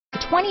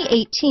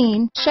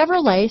2018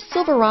 Chevrolet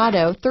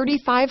Silverado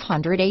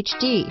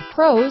 3500HD.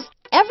 Pros,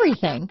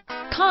 everything.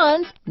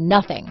 Cons,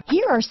 nothing.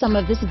 Here are some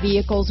of this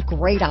vehicle's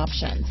great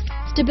options: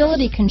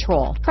 stability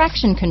control,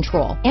 traction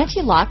control,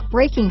 anti-lock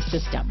braking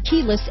system,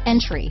 keyless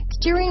entry,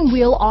 steering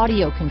wheel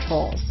audio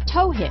controls,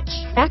 tow hitch,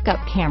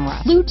 backup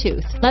camera,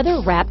 Bluetooth,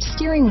 leather-wrapped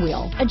steering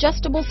wheel,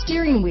 adjustable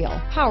steering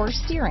wheel, power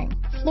steering,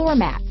 floor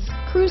mats,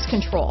 cruise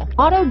control,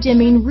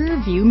 auto-dimming rear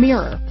view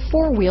mirror,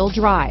 four-wheel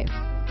drive,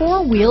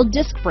 four-wheel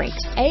disc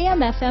brakes,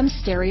 AM/FM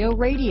stereo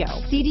radio,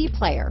 CD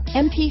player,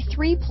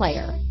 MP3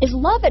 player. Is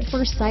love at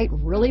first sight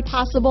really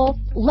possible?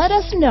 Let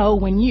us know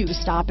when you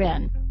stop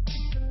in.